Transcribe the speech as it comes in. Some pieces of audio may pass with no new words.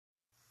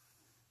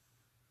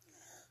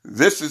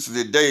This is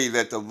the day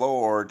that the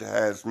Lord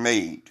has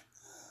made.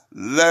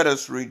 Let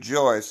us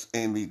rejoice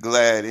and be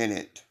glad in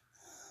it.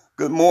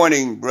 Good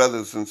morning,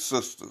 brothers and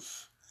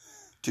sisters.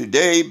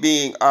 Today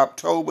being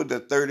October the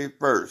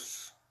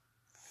 31st,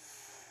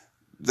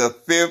 the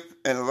fifth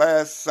and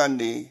last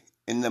Sunday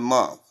in the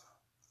month.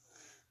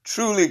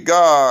 Truly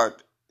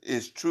God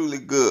is truly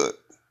good.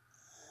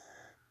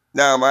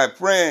 Now, my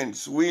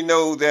friends, we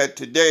know that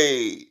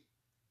today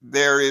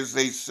there is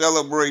a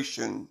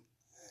celebration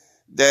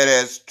that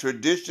has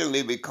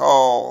traditionally been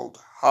called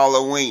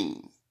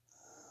Halloween.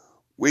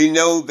 We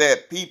know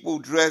that people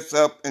dress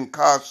up in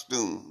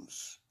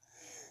costumes.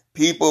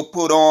 People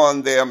put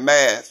on their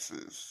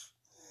masks.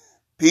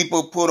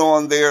 People put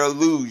on their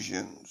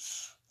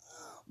illusions.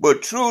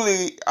 But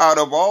truly, out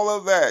of all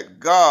of that,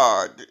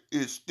 God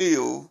is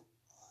still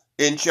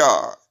in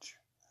charge.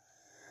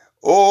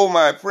 Oh,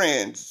 my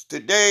friends,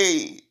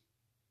 today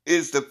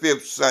is the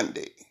fifth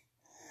Sunday.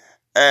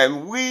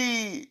 And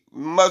we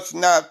must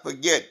not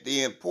forget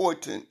the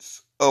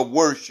importance of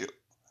worship.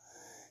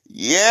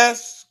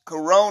 Yes,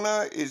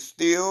 Corona is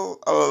still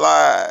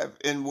alive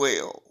and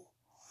well.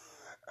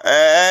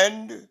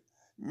 And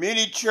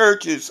many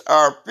churches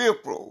are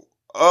fearful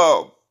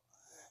of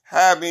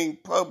having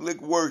public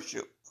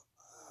worship.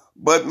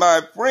 But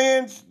my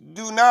friends,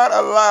 do not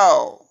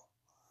allow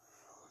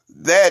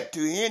that to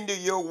hinder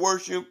your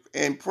worship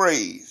and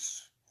praise,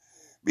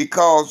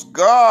 because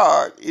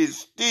God is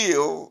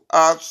still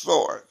our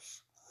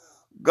source.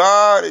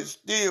 God is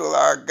still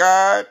our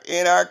guide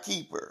and our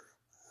keeper.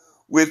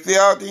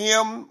 Without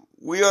Him,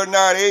 we are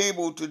not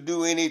able to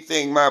do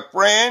anything. My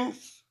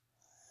friends,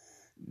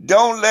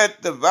 don't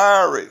let the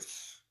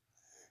virus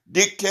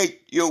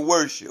dictate your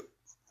worship.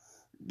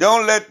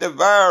 Don't let the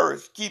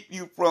virus keep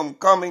you from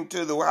coming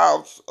to the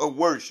house of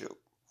worship.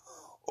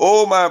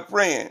 Oh, my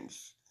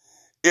friends,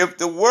 if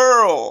the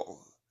world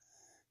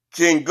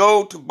can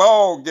go to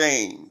ball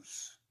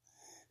games,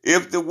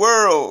 if the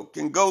world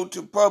can go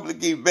to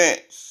public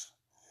events,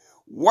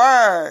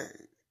 why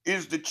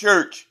is the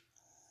church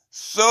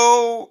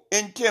so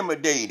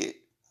intimidated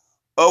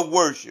of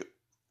worship?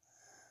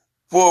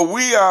 For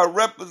we are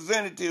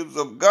representatives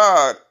of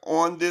God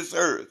on this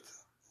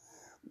earth.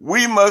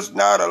 We must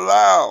not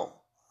allow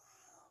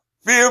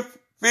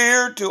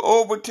fear to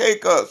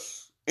overtake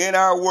us in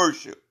our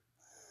worship.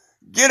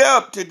 Get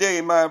up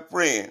today, my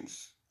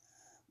friends.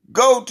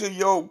 Go to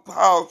your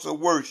house of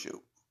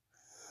worship.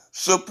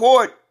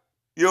 Support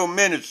your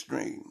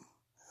ministry.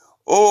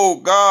 Oh,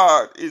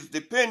 God is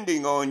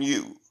depending on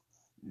you.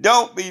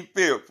 Don't be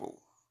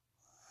fearful.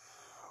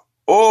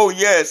 Oh,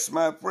 yes,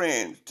 my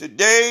friends.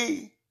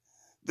 Today,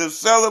 the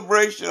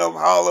celebration of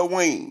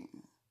Halloween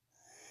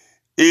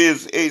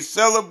is a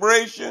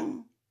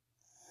celebration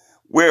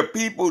where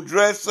people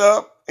dress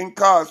up in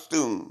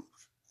costumes.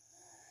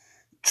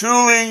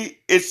 Truly,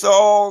 it's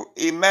all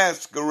a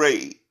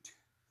masquerade.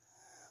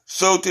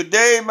 So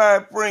today,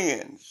 my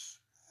friends,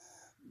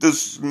 the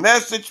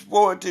message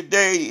for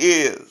today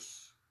is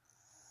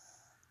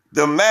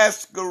the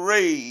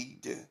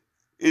masquerade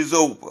is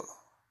over.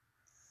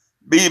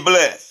 Be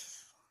blessed.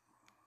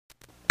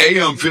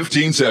 AM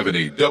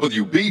 1570,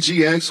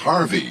 WBGX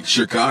Harvey,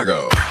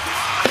 Chicago.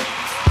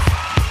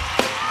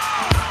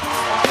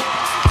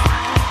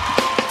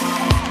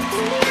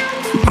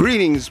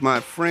 Greetings,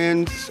 my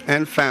friends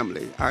and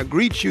family. I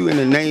greet you in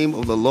the name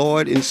of the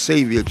Lord and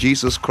Savior,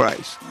 Jesus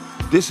Christ.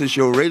 This is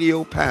your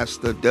radio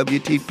pastor,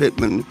 W.T.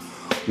 Pittman,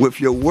 with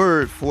your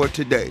word for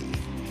today.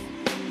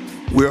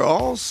 We're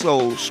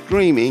also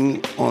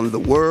streaming on the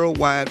World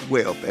Wide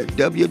Web at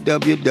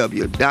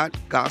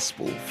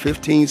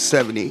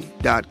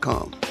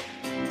www.gospel1570.com.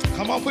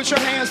 Come on, put your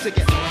hands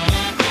together.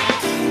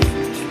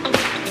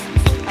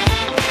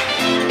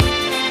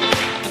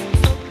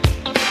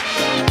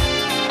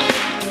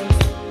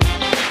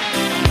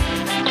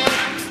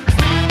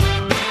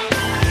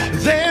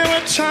 There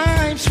are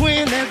times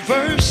when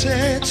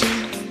adversity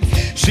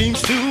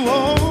seems to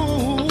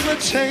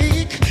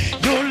overtake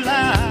your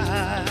life.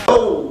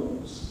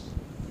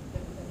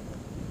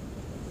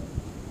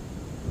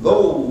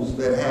 Those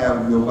that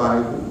have your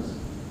Bibles,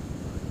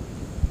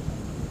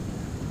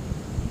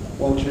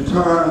 won't you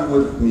turn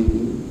with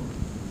me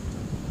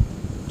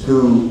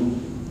to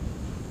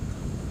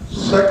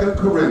 2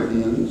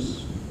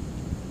 Corinthians,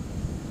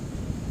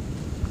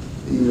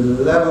 the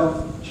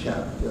 11th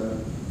chapter,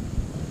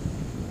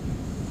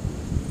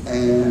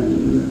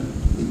 and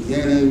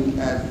beginning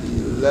at the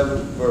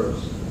 11th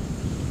verse.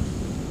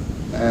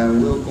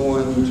 And we're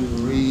going to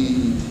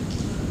read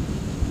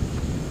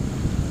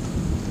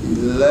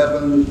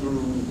 11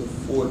 through the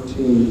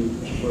 14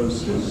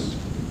 verses.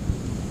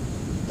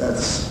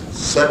 That's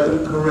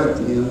 2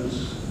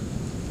 Corinthians,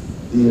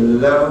 the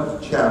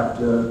 11th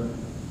chapter,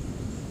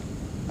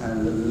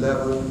 and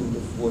 11 through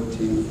the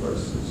 14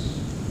 verses.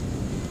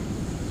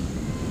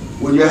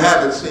 When you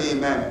have it, say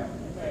amen.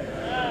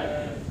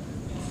 Amen.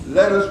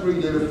 Let us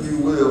read it, if you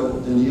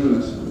will, in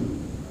unison.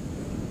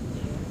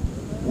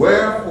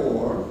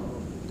 Wherefore,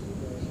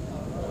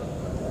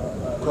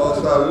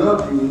 because I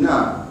love you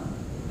not,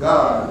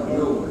 God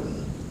knoweth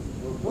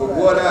with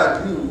what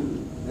I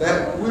do,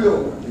 that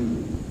will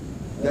do,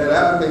 that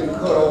I may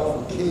cut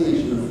off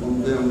occasion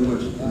from them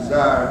which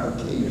desire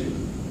occasion,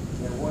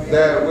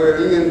 that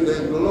wherein they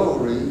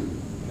glory,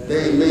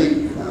 they may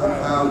be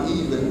found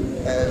even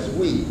as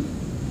we.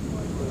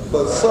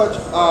 For such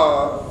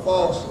are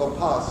false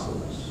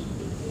apostles,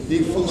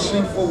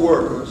 deceitful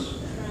workers,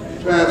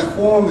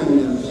 transforming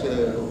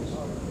themselves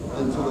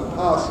into the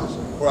apostles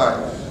of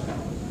Christ.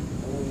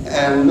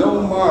 And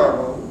no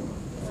marvel,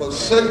 for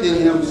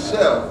Satan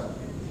himself.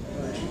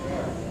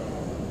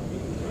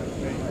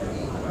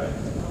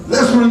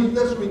 Let's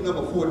read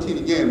number 14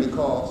 again,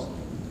 because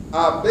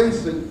our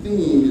basic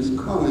theme is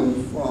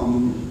coming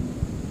from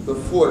the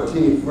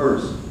 14th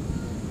verse.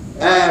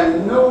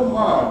 And no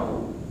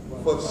marvel,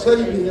 for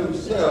Satan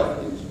himself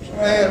is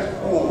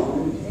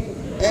transformed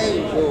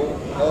angel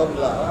of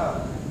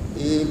light.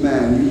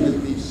 Amen. You may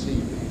be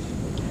seated.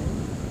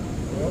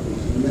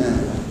 Amen.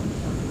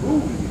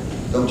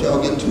 Don't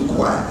y'all get too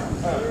quiet.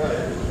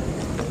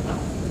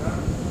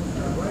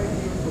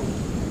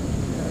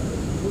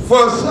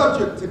 For a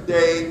subject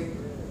today,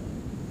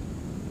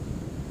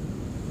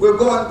 we're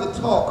going to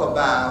talk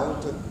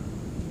about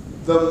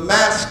the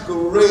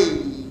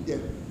masquerade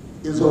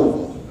is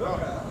over.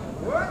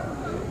 What?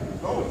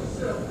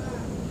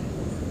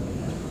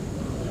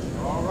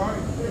 All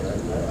right.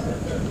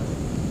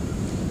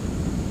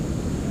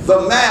 The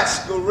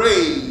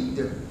masquerade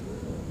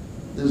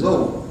is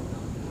over.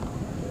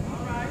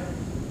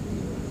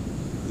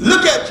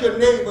 Look at your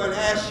neighbor and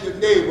ask your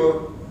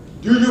neighbor,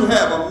 do you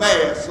have a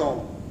mask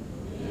on?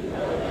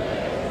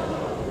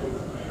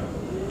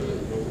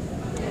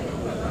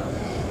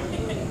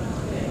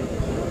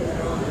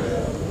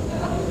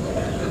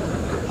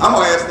 I'm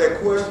going to ask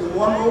that question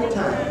one more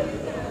time.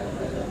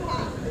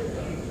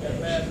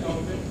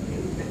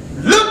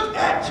 Look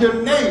at your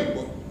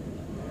neighbor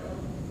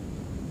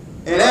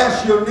and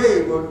ask your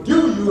neighbor,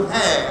 do you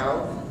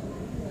have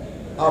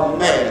a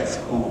mask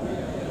on?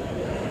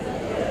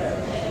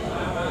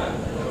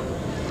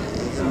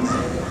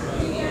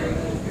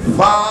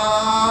 Father,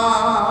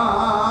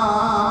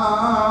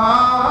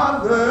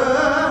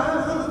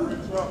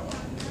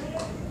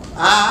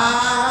 I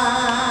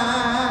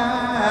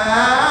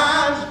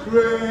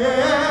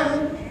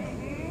spread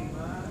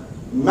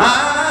my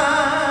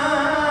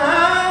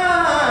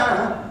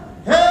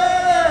hand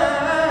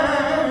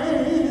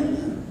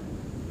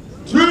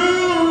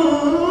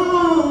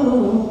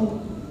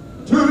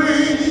to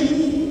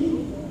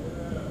thee.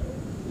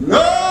 No.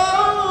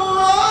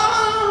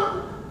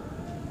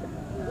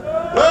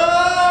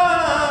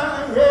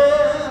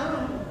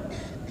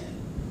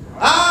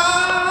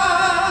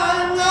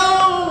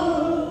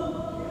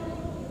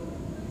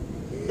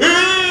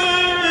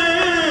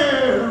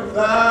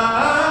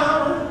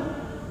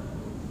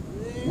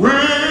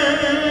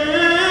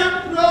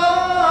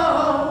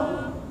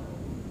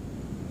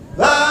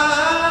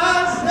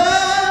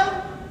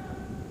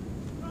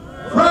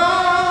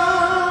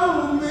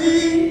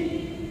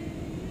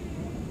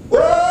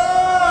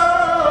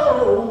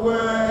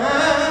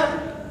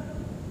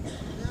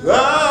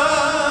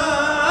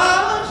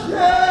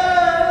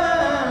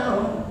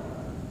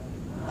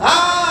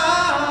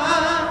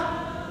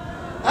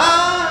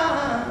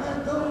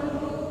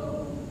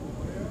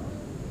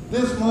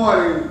 This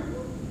morning,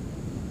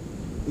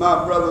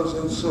 my brothers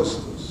and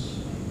sisters,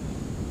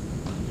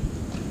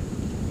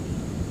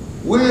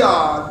 we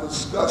are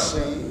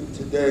discussing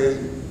today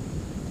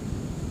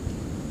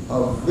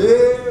a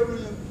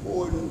very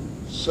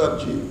important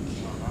subject.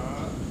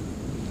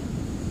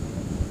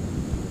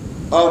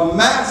 A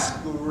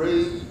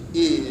masquerade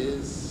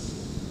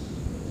is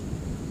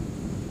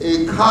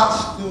a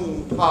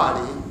costume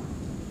party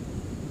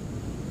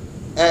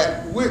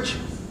at which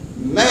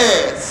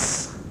masks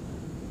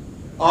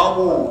are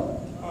worn.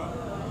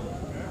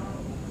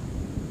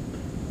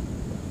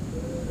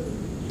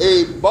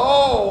 A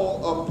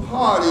ball, a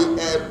party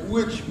at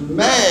which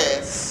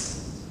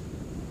masks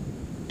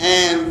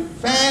and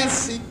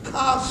fancy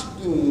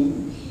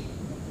costumes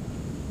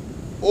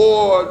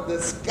or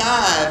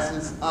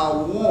disguises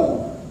are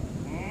worn.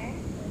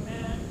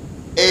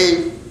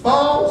 A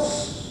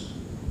false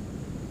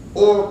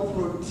or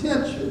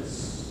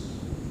pretentious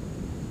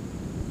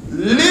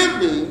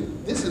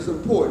living, this is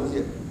important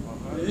here,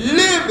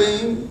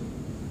 living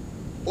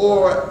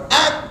or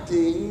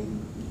acting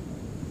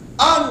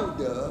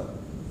under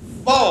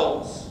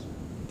false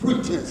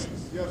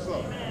pretenses. Yes,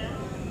 sir.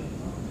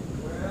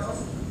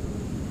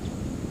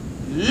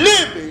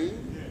 Living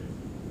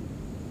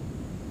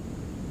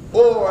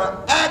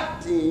or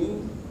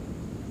acting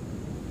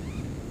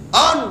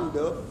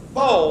under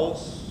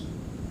false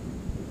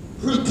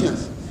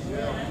pretenses.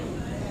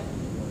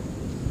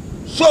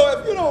 So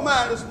if you don't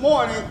mind this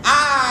morning,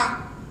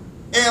 I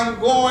am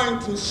going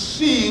to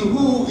see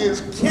who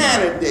is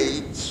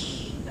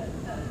candidates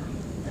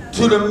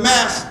to the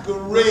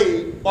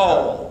masquerade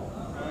ball.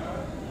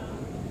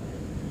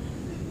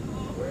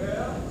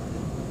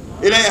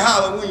 It ain't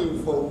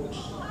Halloween, folks.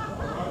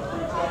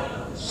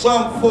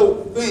 Some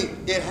folk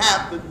think it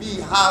have to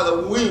be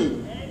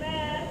Halloween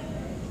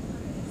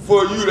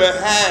for you to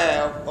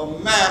have a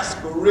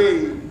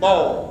masquerade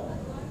ball.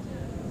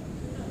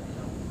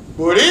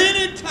 But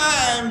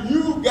anytime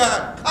you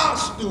got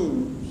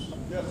costumes,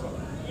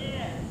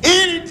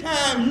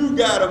 anytime you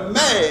got a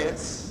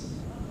mask,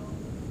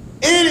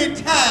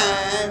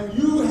 anytime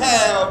you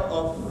have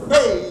a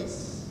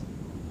face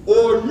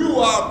or you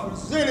are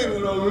presenting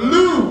an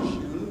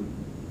illusion,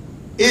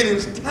 it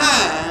is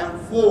time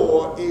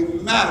for a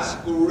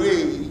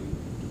masquerade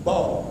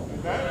ball.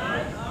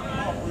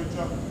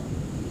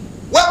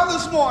 Well,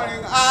 this morning,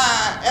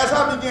 as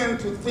I began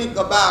to think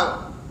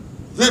about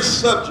this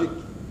subject,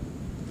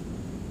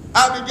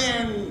 I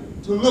began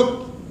to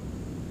look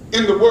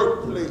in the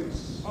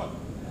workplace.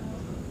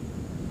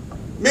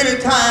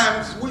 Many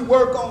times we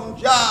work on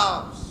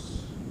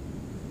jobs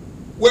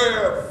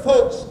where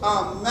folks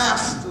are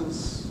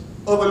masters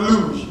of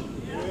illusion.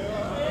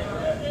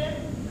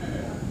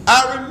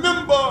 I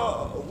remember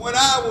when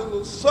I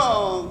was a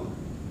song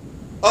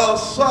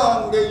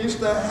they used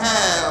to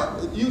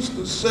have, it used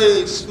to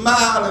say,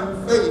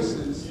 smiling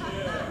faces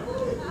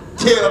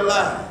tell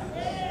lies.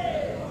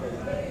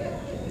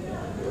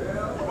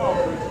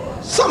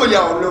 Some of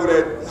y'all know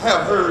that,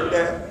 have heard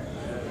that.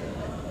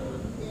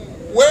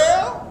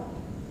 Well,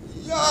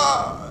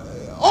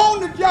 on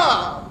the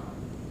job,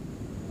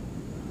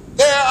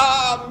 there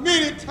are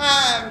many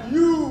times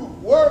you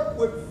work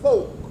with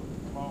folk.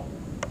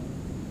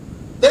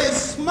 They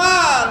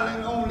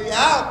smiling on the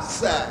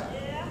outside,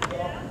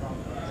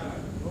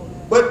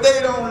 but they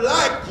don't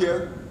like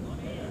you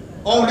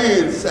on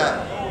the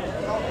inside.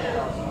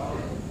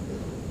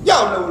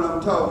 Y'all know what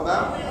I'm talking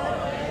about.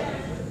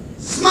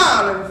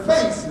 Smiling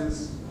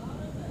faces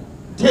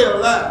tell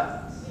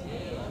lies.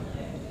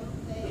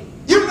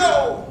 You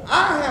know,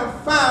 I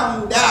have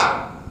found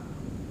out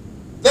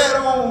that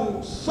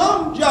on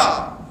some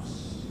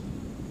jobs,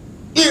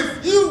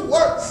 if you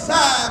work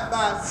side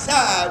by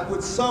side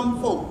with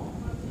some folk,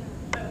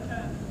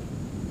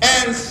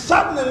 and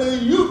suddenly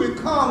you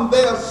become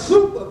their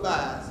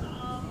supervisor,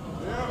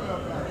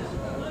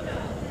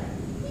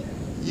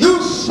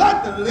 you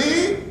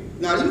suddenly,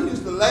 now you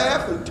used to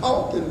laugh and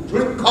talk and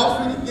drink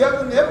coffee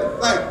together and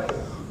everything,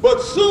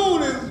 but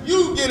soon as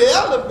you get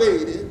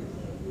elevated,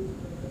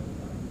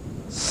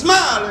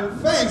 smiling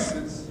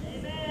faces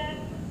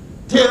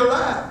tell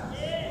lies.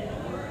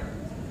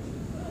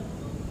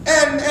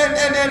 And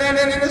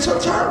it's a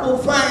terrible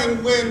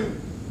thing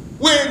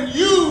when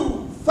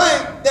you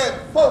think that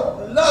folk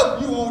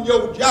love you on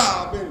your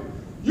job and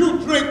you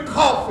drink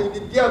coffee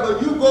together,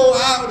 you go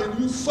out and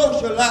you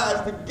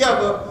socialize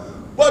together,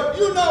 but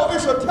you know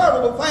it's a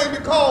terrible thing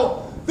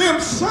because them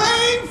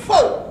same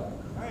folk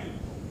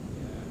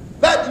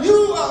that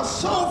you are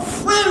so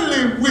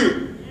friendly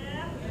with,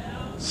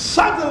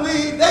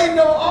 suddenly they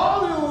know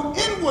all your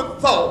inward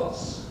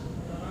thoughts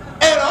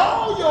and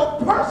all your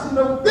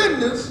personal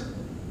business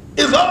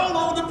is all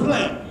over the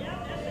planet.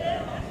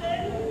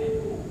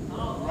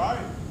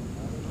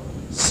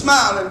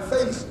 Smiling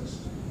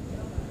faces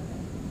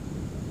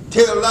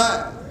tell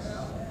lies.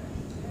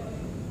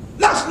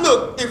 Let's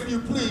look, if you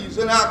please,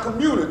 in our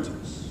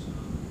communities.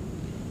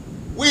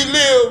 We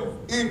live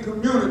in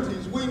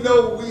communities. We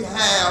know we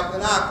have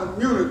in our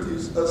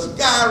communities a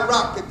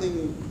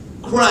skyrocketing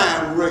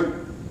crime rate.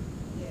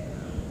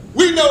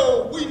 We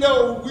know, we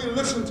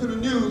listen to the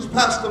news.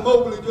 Pastor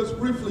Mobley just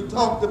briefly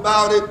talked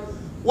about it,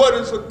 what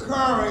is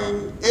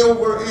occurring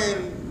over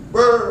in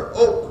Burr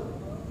Oak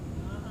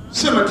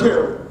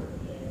Cemetery.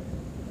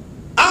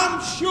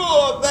 I'm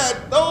sure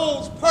that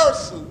those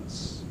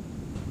persons,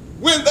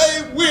 when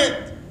they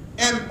went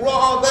and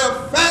brought their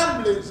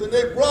families and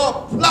they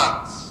brought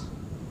plots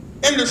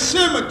in the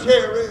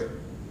cemetery,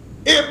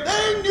 if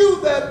they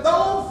knew that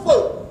those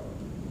folk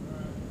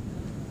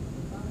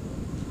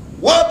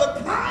were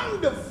the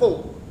kind of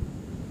folk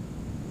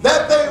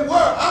that they were,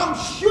 I'm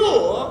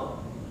sure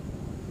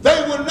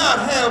they would not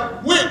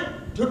have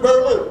went to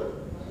Burr Oak.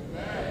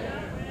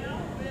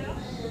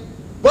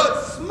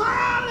 But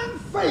smiling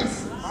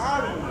faces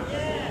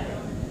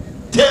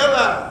tell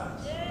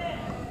lies.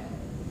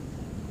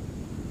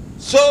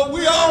 So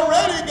we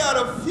already got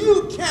a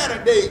few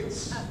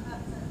candidates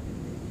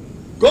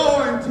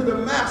going to the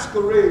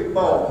masquerade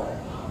ball.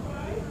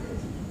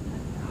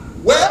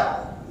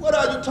 Well, what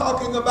are you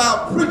talking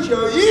about,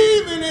 preacher?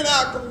 Even in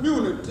our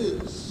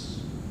communities,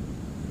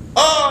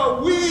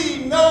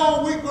 we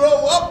know we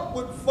grow up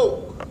with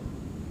folk.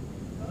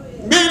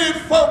 Many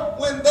folk,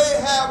 when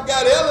they have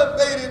got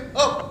elevated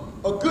up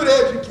a good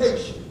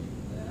education,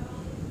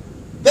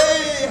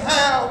 they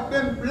have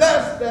been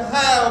blessed to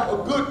have a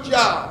good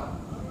job,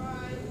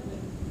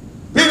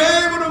 been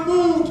able to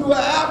move to an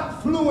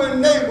affluent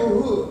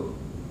neighborhood.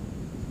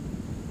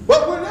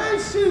 But when they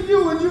see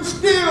you and you're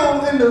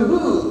still in the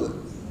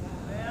hood,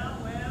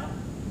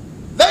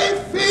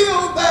 they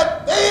feel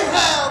that they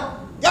have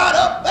got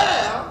up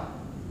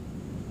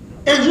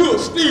there and you're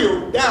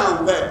still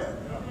down there.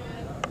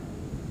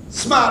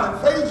 Smiling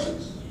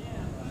faces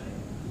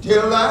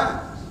tell lies.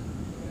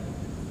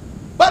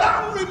 But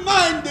I'm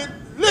reminded,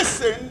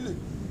 listen,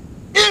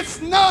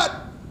 it's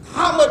not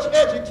how much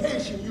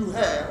education you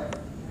have.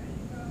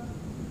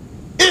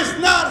 It's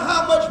not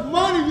how much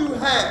money you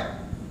have.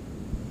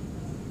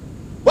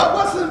 But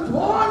what's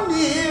important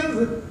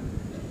is,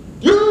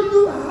 do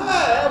you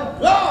have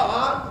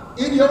God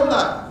in your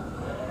life?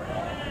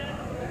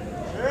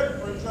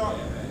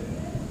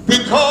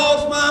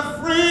 Because, my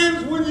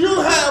friends, when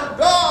you have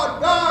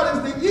God, God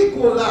is the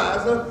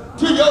equalizer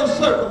to your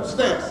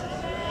circumstances.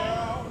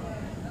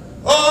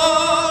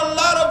 Oh, a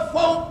lot of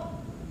folk,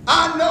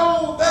 I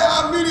know there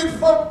are many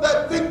folk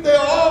that think they're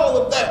all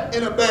of that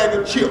in a bag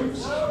of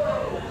chips.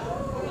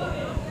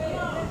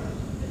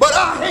 But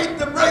I hate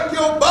to break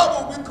your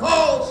bubble,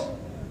 because,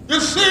 you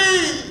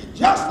see,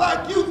 just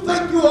like you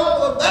think you're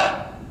all of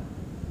that,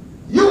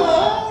 you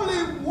are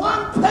only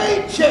one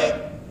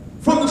paycheck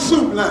from the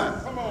soup line.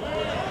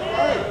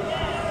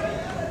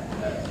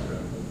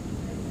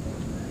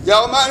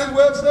 Y'all might as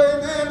well say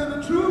amen to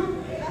the truth.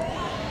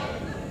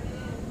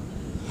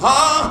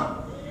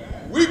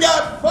 We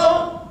got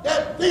folk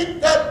that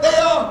think that they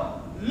are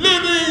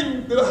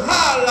living the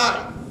high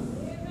life.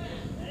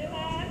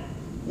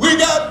 We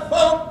got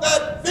folk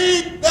that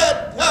think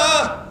that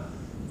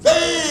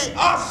they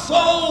are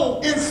so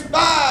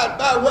inspired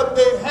by what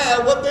they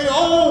have, what they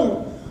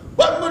own.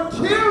 But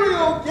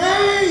material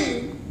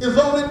gain is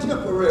only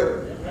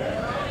temporary.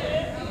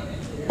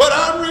 But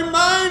I'm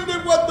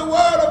reminded what the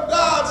Word of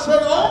God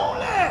says,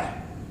 only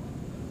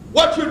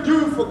what you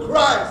do for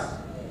Christ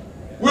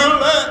will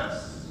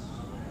last.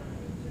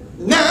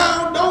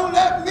 Now, don't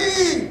let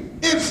me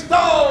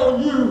install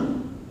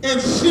you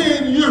and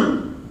send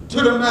you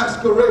to the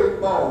masquerade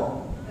ball.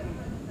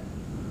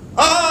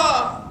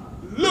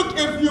 Look,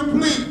 if you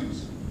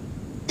please,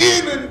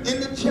 even in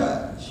the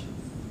church.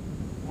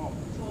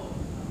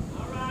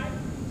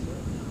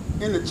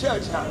 In the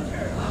church house.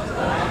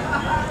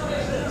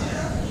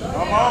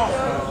 Come on.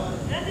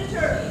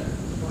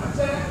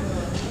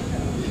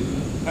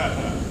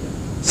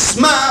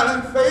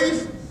 Smiling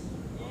faces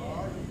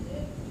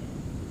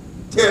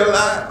tell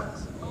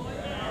lies.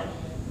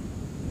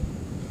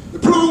 To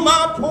prove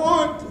my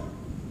point,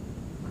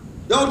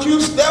 don't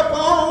you step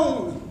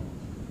on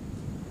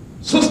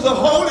Sister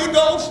Holy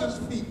Ghost's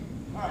feet.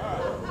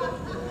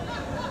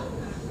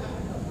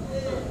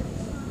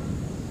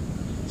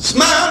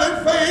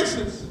 Smiling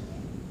faces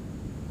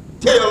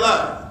tell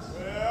lies.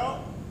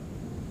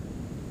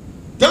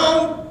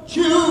 Don't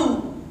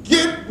you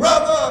get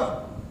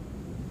brother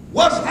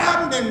what's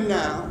happening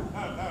now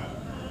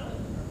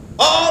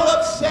all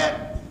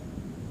upset,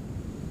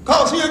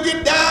 because he'll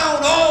get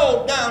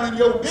all down in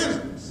your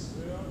business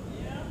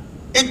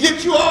and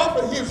get you off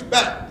of his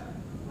back.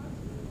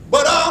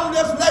 But I'm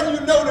just letting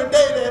you know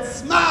today that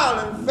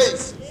smiling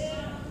faces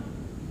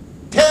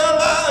tell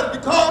lies,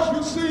 because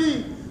you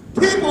see,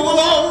 people will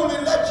only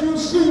let you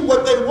see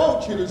what they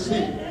want you to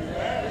see.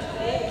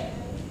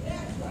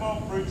 Come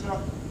on, preacher.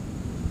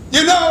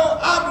 You know,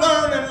 I've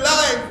learned in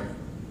life,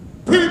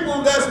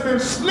 people that's been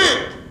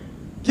slick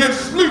get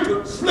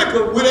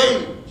slicker with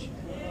age.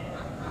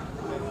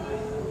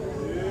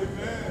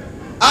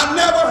 I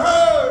never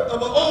heard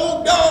of an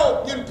old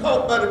dog getting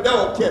caught by the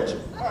dog catcher.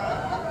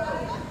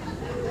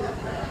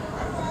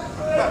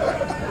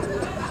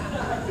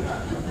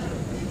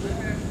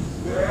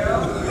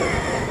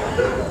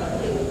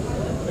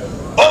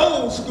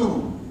 Old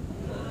school.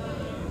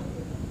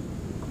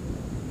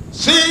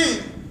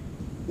 See,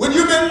 when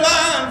you've been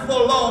lying for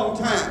a long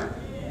time,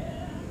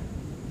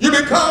 you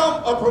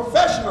become a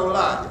professional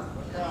liar.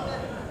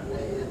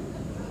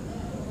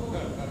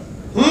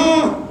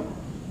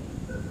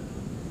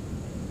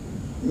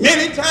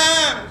 Many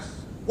times,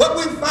 what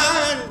we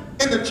find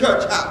in the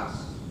church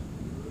house,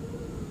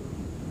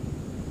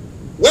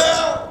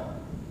 well,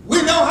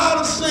 we know how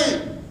to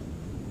sing.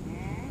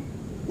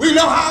 We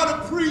know how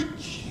to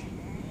preach.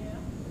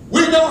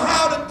 We know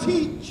how to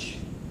teach.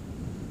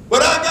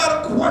 But I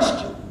got a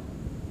question.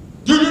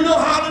 Do you know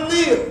how to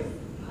live?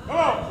 Come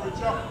on,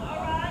 preacher.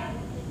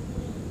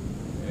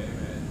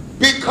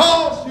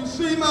 Because, you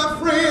see, my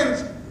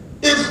friends,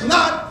 it's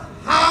not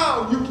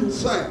how you can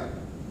sing.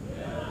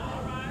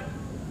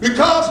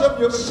 Because of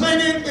your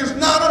singing is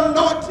not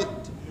anointed.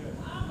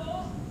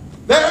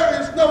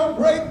 There is no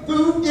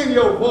breakthrough in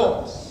your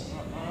voice.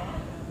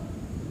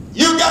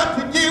 You got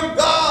to give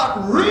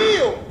God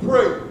real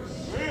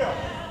praise.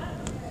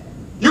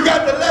 You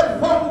got to let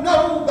folk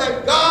know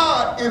that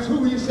God is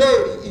who he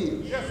said he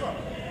is. Yes, sir.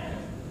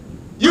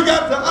 You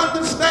got to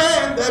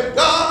understand that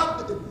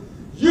God,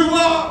 you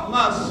are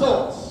my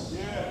source.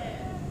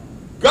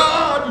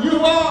 God, you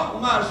are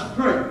my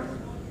strength.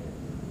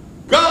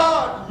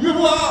 God, you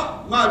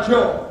are my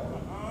joy.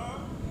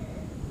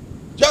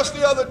 Just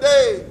the other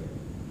day,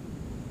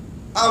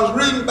 I was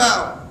reading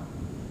about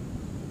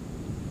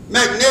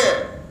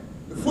Masquerade,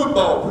 the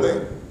football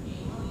player.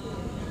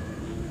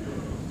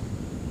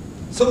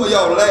 Some of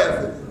y'all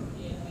laughing.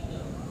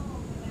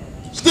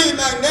 Steve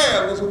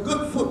Masquerade was a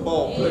good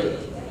football player.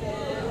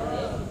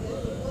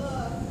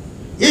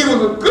 He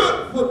was a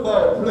good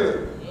football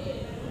player.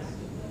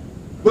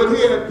 But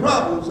he had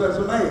problems as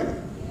a man.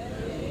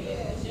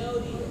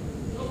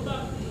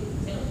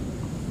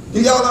 Do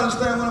y'all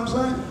understand what I'm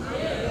saying?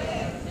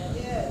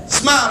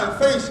 Smiling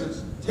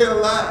faces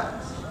tell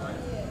lies.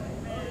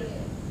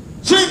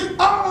 See,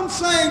 all I'm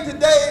saying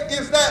today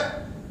is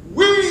that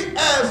we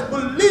as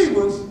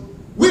believers,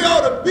 we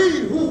ought to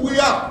be who we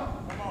are.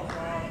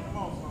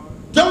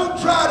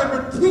 Don't try to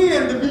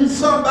pretend to be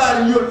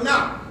somebody you're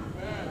not.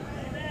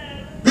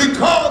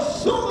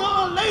 Because sooner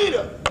or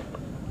later,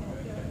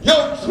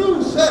 your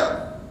true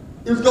self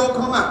is going to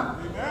come out.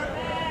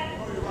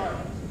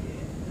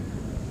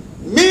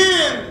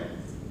 Men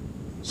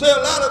say a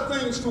lot of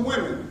things to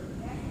women.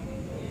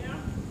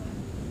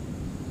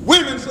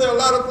 Women say a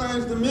lot of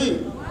things to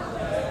men.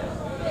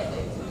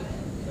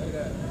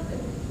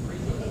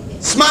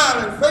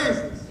 Smiling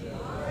faces.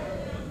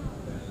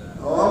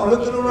 Oh, I'm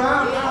looking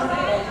around now.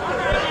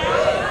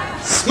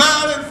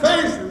 Smiling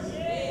faces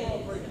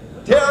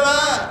tell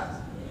lies.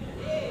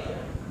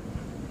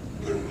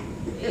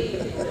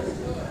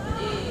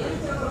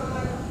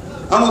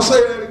 I'm going to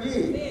say that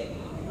again.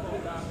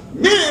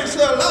 Men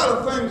say a lot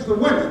of things to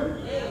women.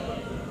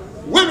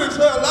 Women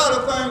say a lot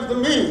of things to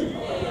men.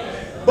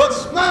 But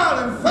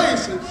smiling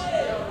faces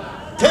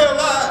tell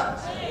lies.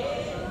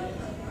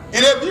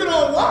 And if you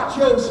don't watch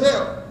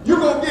yourself, you're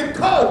going to get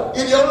caught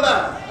in your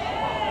life.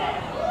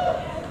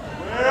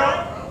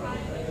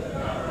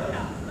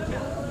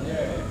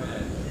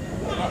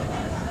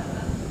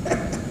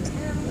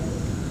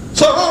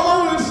 So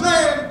I'm only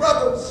saying,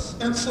 brothers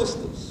and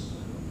sisters,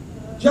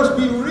 just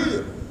be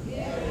real.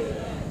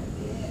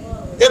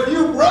 If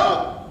you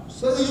broke,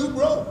 say you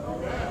broke.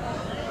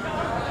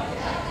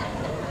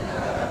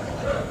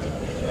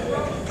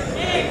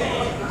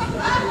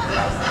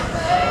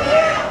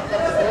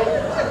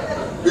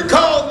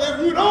 Because if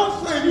you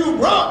don't say you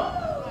broke,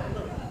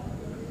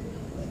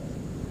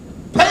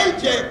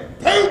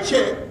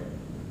 paycheck,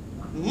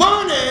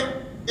 money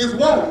is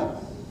wanted.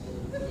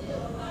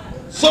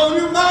 So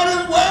you might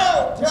as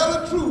well tell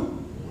the truth.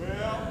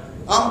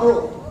 I'm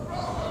broke.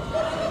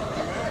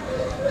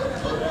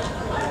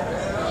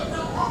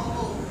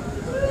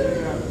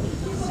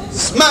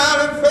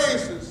 Smiling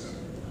faces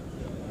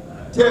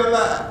tell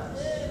lies.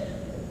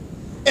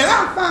 And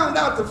I found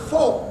out the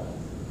folk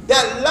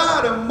that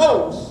lie the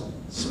most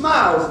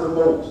smiles the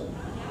most.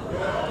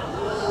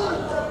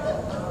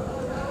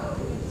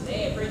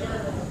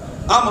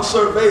 I'm a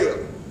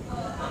surveyor.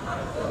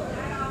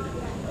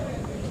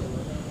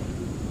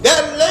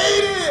 That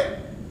lady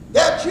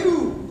that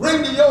you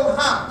bring to your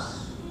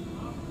house,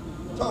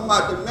 I'm talking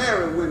about the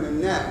married women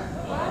now.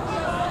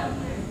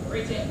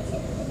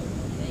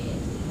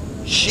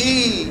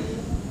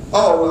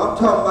 I'm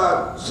talking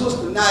about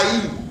Sister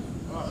Naive.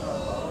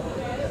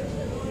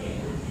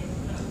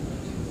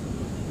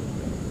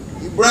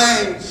 You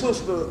bring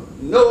Sister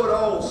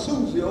Know-It-All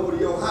Susie over to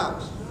your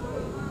house.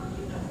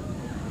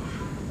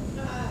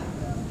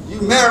 You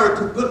married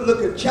to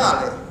good-looking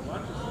Charlie.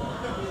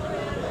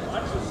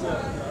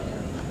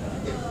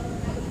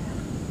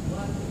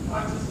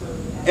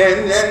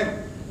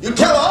 And you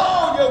tell her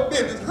all your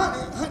business. Honey,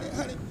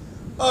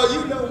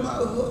 you know my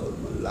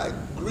husband like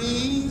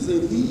greens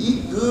and he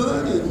eat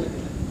good and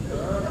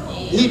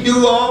he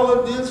do all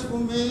of this for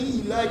me.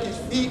 He like his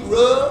feet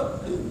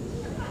rubbed. And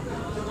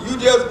you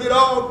just get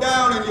all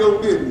down in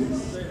your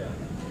business.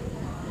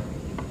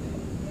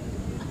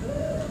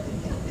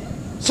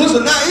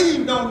 Sister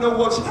Naive don't know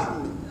what's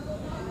happening.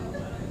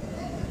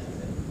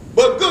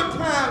 But good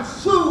time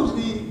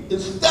Susie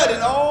is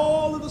studying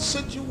all of the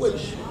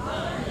situation.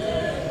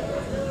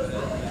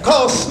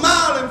 Because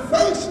smiling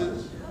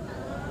faces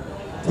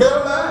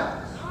tell lies.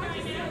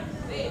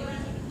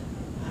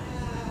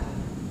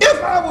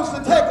 If I was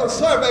to take a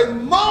survey,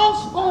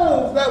 most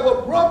homes that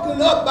were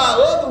broken up by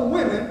other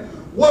women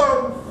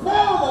were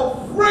former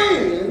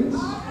friends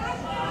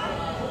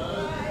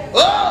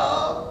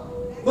of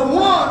the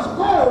one's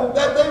home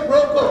that they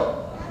broke up.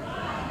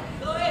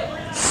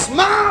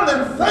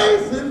 Smiling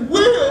faces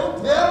will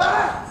tell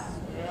lies.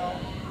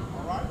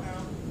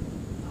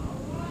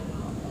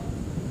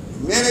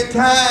 Many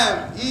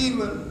times,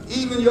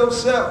 even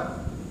yourself.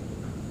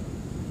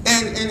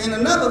 And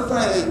another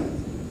thing,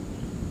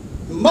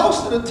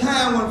 most of the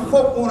time when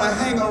folk want to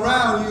hang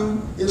around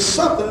you is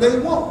something they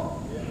want.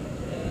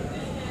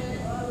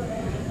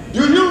 Do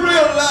you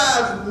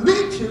realize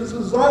leeches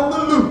is on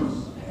the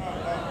loose?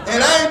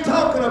 And I ain't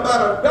talking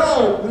about a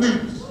dog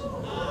leash.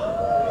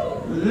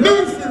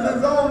 Leeches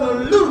is on the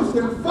loose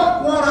and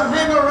folk want to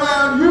hang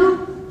around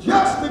you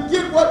just to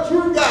get what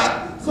you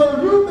got.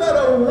 So you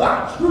better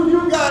watch who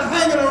you got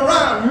hanging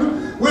around you.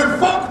 When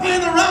folk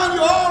hang around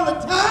you all the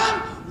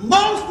time,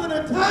 most of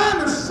the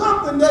time it's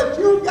something that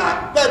you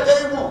got that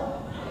they want.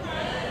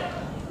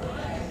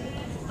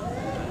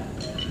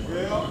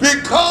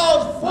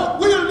 Because folk,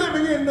 we're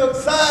living in the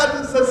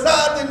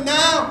society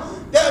now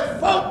that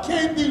folk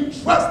can't be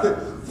trusted.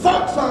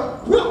 Folks are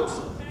crooks.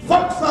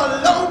 Folks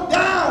are low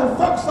down.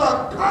 Folks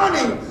are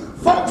cunning.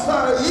 Folks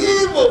are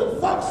evil.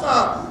 Folks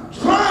are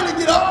trying to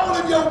get all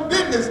of your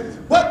business.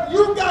 But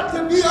you got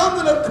to be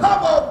under the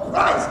cover of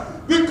Christ,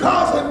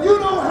 because if you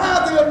don't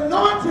have the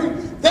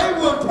anointing, they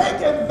will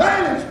take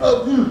advantage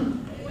of you.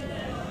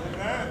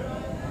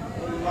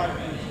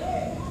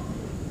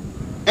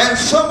 And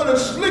some of the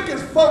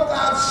slickest folk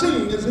I've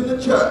seen is in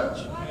the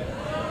church.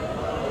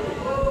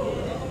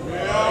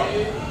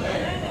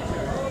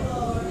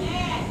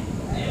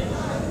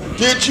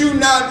 Did you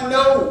not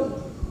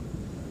know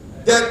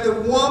that the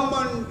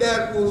woman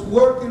that was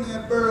working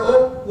at Burr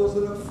Oak was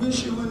an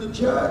official in the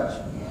church?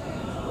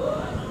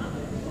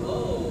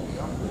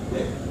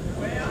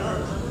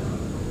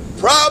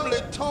 Probably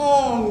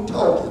tongue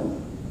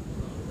talking,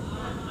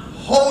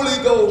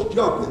 Holy Ghost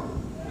jumping.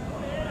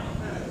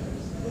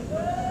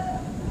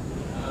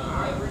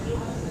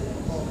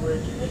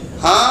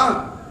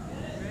 Huh?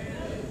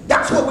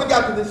 That's what we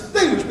got to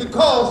distinguish,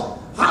 because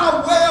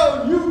how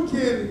well you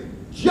can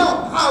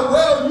jump, how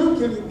well you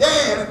can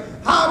dance,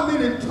 how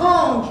many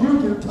tongues you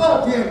can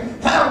talk in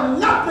have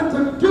nothing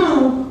to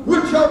do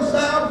with your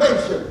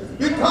salvation.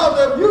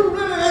 Because if you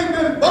really ain't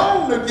been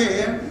born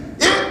again,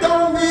 it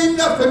don't mean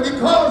nothing,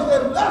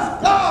 because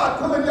unless God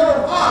come in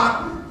your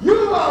heart,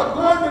 you are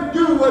going to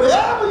do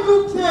whatever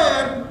you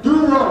can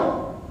do wrong.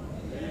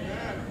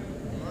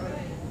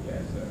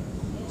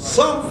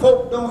 Some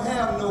folk don't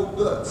have no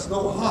guts,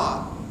 no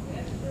heart,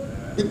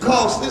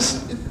 because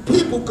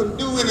people can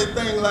do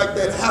anything like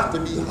that have to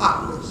be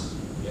heartless.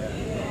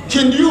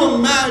 Can you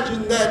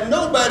imagine that?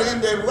 Nobody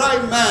in their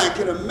right mind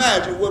can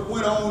imagine what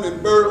went on in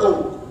Burr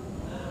Oak.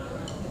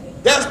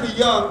 That's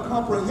beyond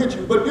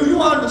comprehension. But do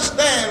you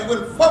understand,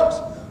 when folks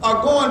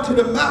are going to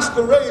the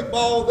masquerade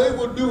ball, they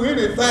will do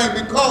anything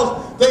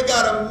because they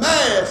got a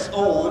mask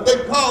on,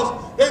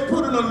 because they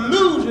put an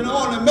illusion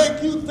on to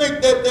make you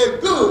think that they're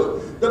good.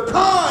 The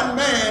con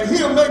man,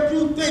 he'll make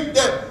you think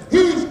that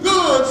he's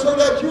good so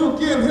that you'll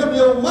give him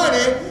your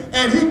money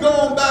and he go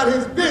on about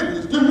his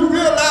business. Do you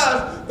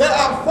realize there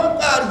are folk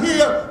out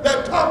here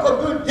that talk a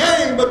good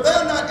game, but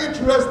they're not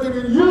interested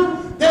in you.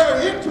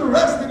 They're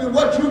interested in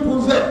what you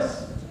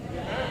possess.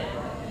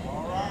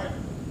 All right.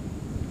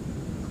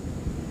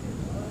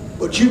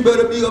 But you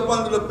better be up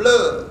under the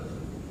blood.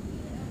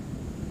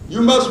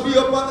 You must be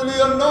up under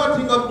the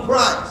anointing of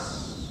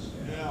Christ.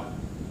 Yeah.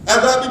 As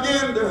I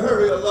begin to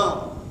hurry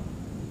along,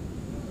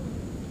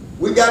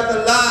 we got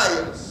the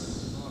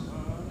liars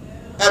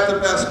at the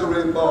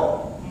masquerade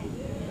ball.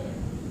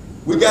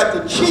 We got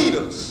the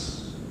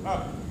cheaters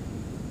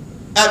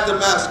at the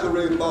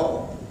masquerade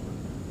ball.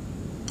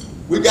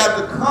 We got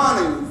the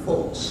conning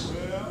folks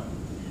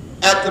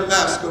at the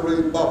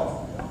masquerade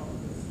ball.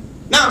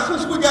 Now,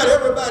 since we got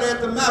everybody at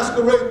the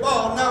masquerade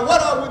ball, now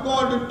what are we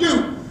going to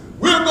do?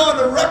 We're going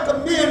to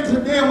recommend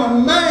to them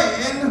a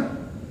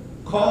man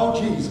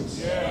called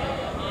Jesus.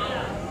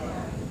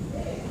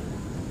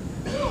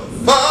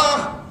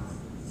 For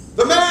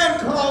the man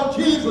called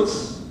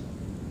Jesus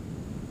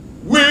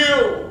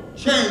will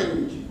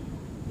change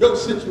your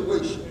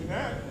situation.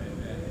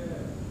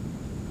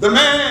 The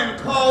man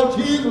called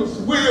Jesus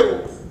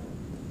will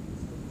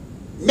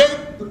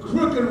make the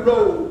crooked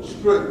road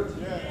straight.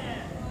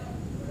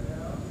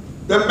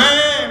 The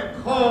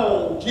man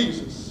called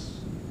Jesus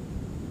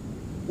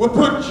will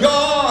put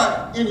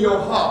joy in your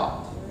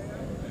heart.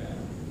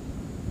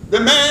 The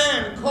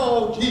man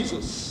called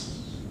Jesus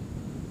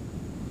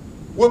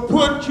will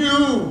put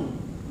you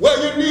where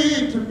you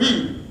need to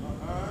be.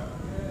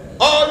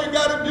 All you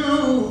got to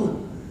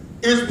do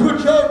is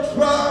put your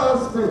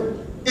trust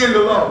in the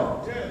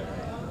Lord.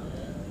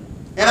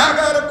 And I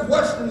got a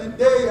question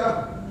today.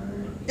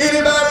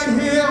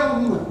 Anybody here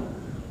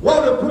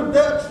want to put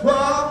their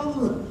trust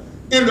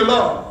in the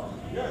Lord?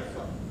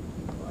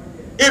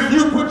 If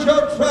you put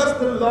your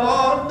trust in the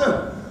Lord,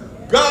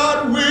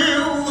 God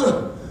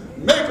will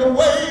make a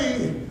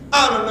way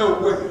out of no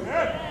way.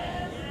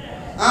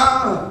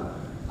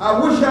 I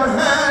wish I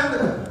had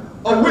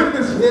a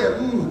witness here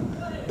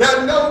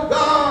that know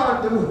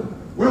God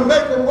will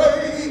make a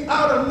way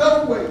out of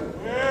no way.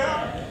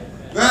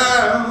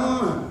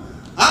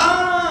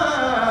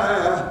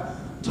 I'm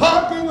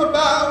talking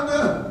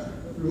about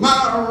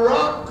my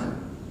rock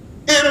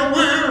in a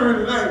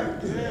weary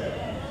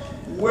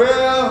land.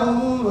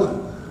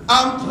 Well,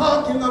 I'm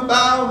talking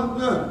about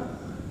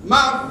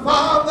my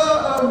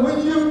father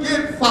when you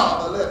get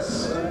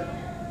fatherless.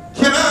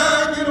 Can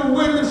I get a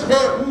witness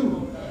here?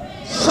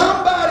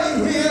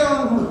 Somebody here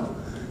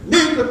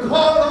needs to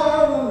call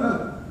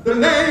on the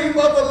name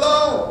of the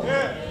Lord.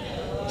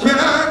 Can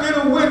I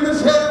get a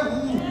witness here?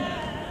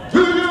 Do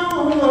you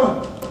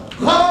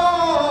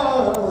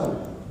call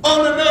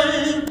on the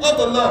name of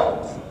the Lord?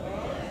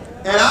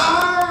 And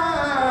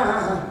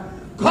I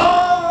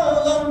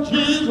call on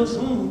Jesus,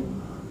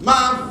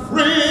 my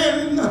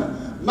friend,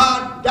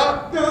 my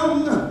doctor,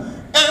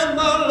 and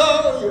my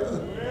lawyer.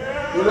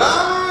 And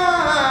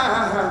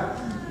I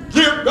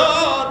give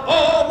God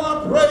all my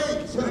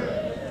praise,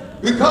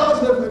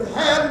 because if it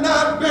had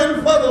not been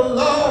for the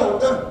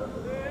Lord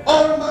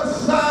on my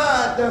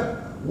side,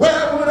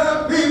 where would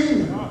I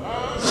be?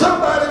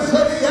 Somebody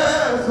say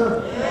yes.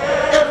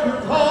 If you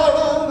call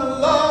on the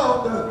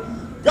Lord,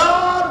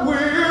 God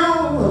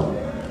will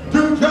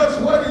do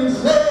just what he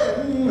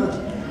said.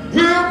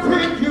 He'll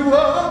pick you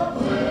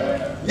up.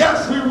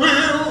 Yes, he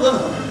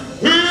will.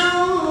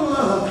 He'll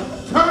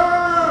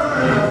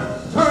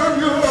turn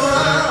you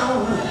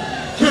around.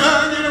 Can I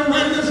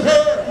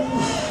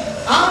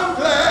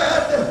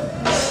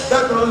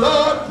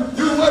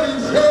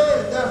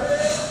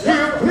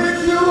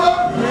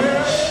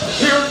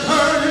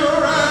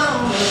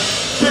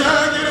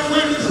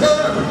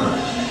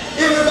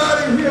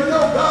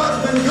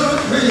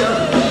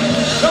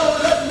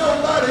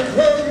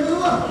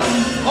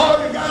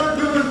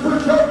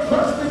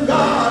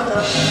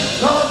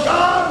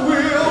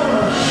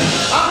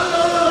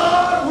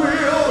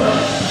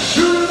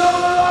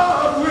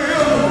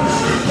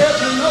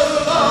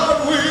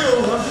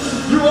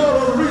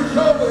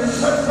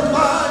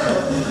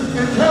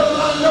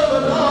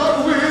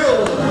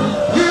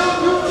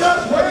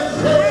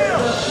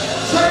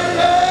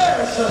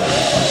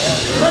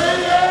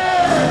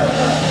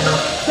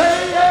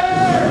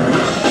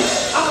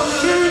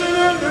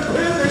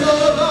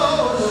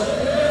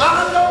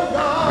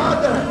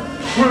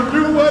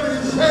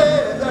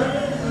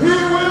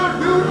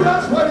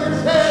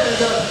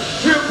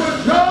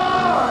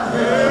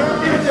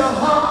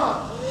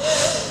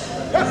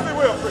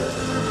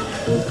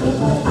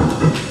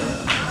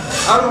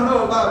I don't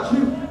know about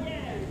you,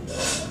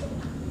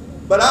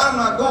 but I'm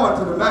not going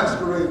to the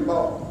masquerade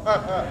ball.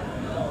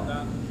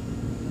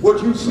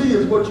 What you see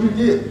is what you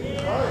get.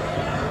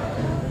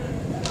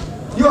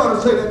 You ought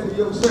to say that to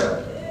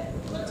yourself.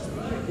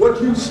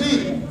 What you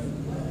see,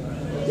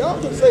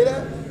 y'all can say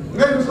that.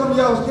 Maybe some of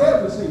y'all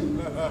scared to see,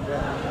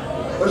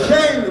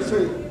 ashamed to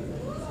see.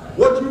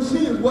 What you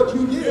see is what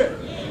you get.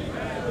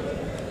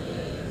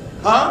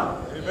 Huh?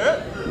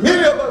 Amen.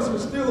 Many of us are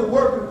still a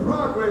work in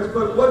progress,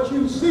 but what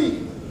you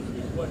see.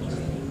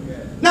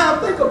 Now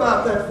think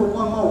about that for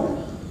one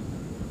moment.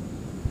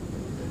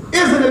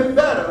 Isn't it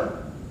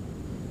better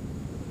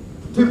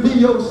to be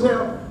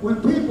yourself when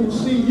people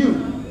see you?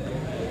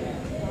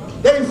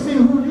 They see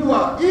who you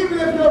are, even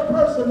if your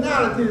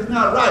personality is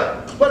not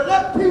right. But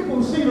let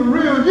people see the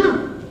real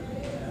you.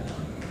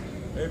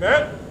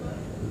 Amen.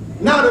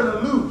 Not an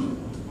illusion.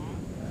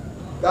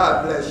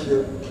 God bless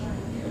you.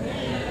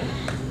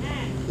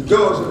 The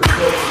doors of the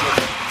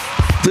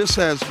church. This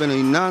has been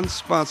a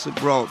non-sponsored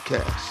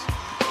broadcast.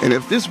 And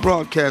if this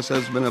broadcast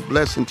has been a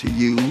blessing to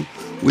you,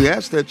 we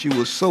ask that you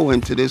will sow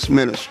into this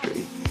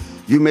ministry.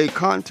 You may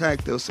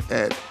contact us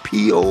at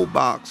P.O.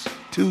 Box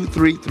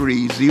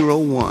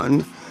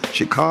 23301,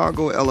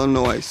 Chicago,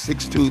 Illinois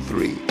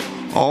 623.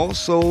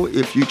 Also,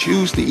 if you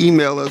choose to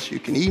email us, you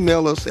can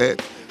email us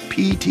at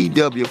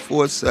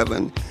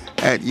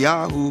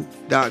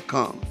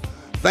ptw47@yahoo.com.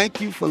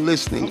 Thank you for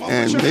listening,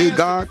 and may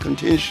God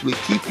continuously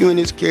keep you in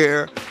his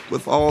care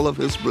with all of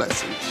his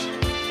blessings.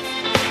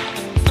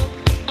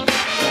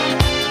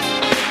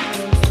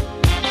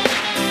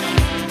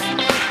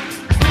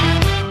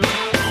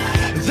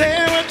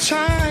 There are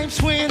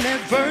times when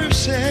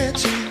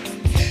adversity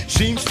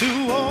seems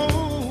to